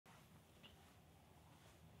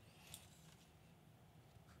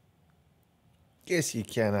guess you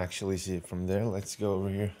can't actually see it from there. Let's go over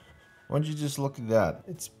here. Why don't you just look at that?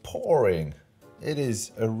 It's pouring. It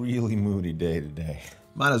is a really moody day today.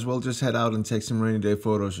 Might as well just head out and take some rainy day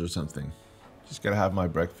photos or something. Just gotta have my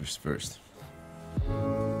breakfast first.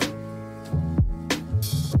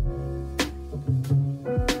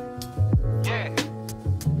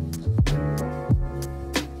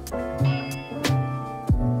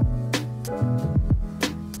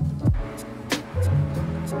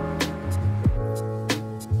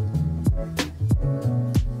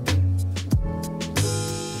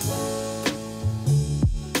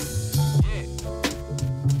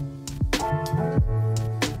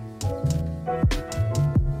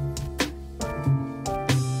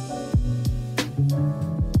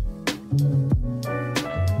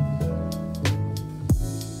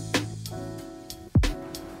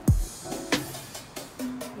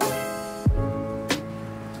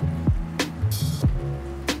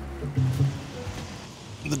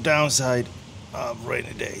 The downside of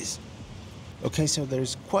rainy days. Okay, so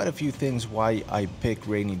there's quite a few things why I pick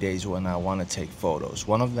rainy days when I want to take photos.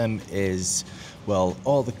 One of them is, well,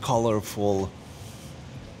 all the colorful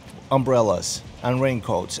umbrellas and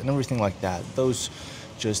raincoats and everything like that. Those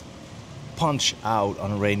just punch out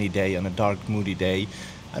on a rainy day, on a dark, moody day.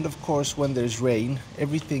 And of course, when there's rain,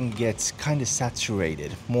 everything gets kind of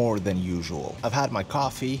saturated more than usual. I've had my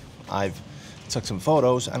coffee, I've took some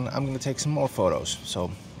photos, and I'm gonna take some more photos. So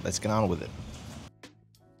let's get on with it.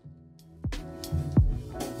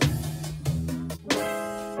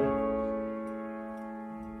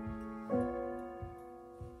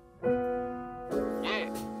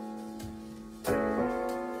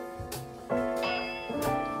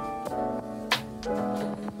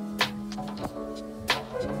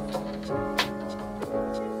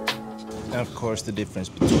 And of course, the difference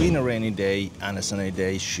between a rainy day and a sunny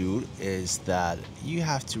day shoot is that you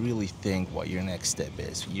have to really think what your next step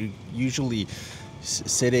is. You're usually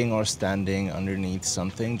sitting or standing underneath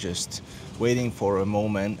something, just waiting for a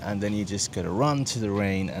moment, and then you just gotta run to the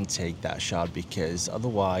rain and take that shot, because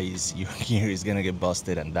otherwise your gear is gonna get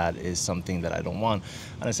busted, and that is something that I don't want.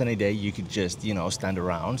 On a sunny day, you could just, you know, stand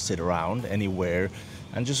around, sit around anywhere,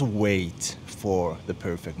 and just wait for the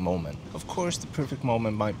perfect moment. Of course, the perfect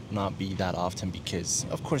moment might not be that often because,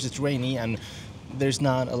 of course, it's rainy and there's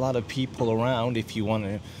not a lot of people around if you want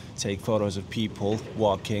to take photos of people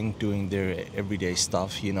walking, doing their everyday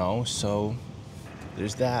stuff, you know, so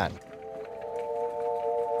there's that.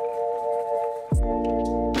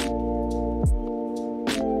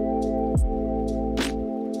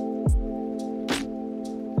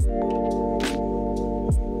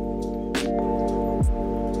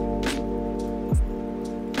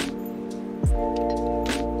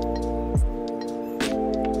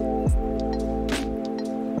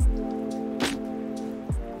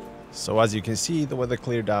 So as you can see, the weather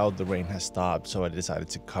cleared out, the rain has stopped, so I decided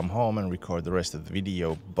to come home and record the rest of the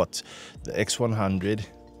video. But the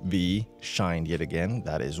X100v shined yet again.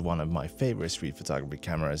 That is one of my favorite street photography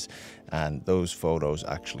cameras, and those photos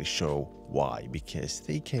actually show why, because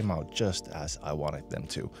they came out just as I wanted them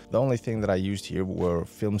to. The only thing that I used here were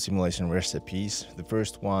film simulation recipes. The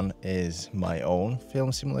first one is my own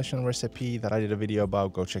film simulation recipe that I did a video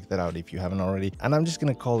about. Go check that out if you haven't already. And I'm just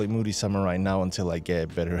gonna call it Moody Summer right now until I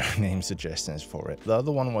get better name suggestions for it. The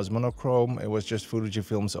other one was monochrome. It was just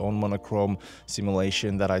Fujifilm's own monochrome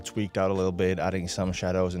simulation that I tweaked out a little bit, adding some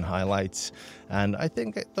shadows and highlights. And I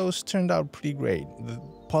think those turned out pretty great. The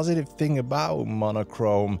positive thing about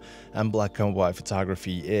monochrome and black and white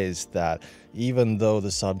photography is that even though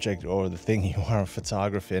the subject or the thing you are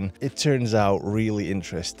photographing, it turns out really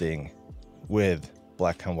interesting with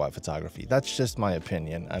black and white photography. That's just my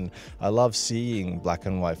opinion, and I love seeing black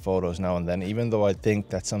and white photos now and then, even though I think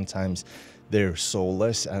that sometimes they're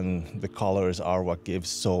soulless and the colors are what gives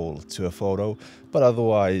soul to a photo, but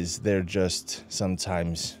otherwise they're just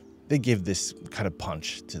sometimes they give this kind of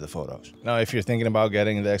punch to the photos. Now, if you're thinking about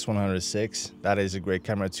getting the X100VI, that is a great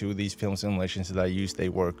camera too. These film simulations that I use, they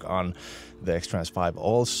work on the X-Trans 5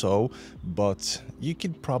 also, but you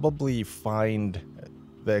could probably find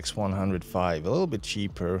the X100V a little bit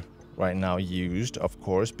cheaper right now used, of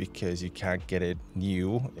course, because you can't get it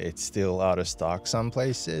new. It's still out of stock some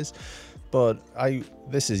places. But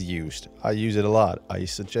this is used. I use it a lot. I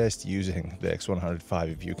suggest using the X100V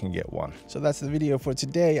if you can get one. So that's the video for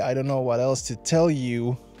today. I don't know what else to tell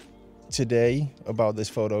you today about this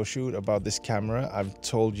photo shoot, about this camera. I've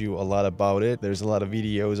told you a lot about it. There's a lot of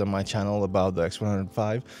videos on my channel about the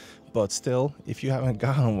X100V. But still, if you haven't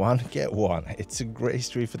gotten one, get one. It's a great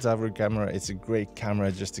street photography camera. It's a great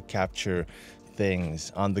camera just to capture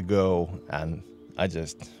things on the go and I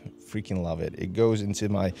just freaking love it. It goes into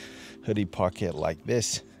my hoodie pocket like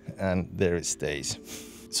this, and there it stays.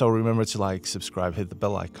 So remember to like, subscribe, hit the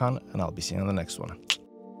bell icon, and I'll be seeing you on the next one.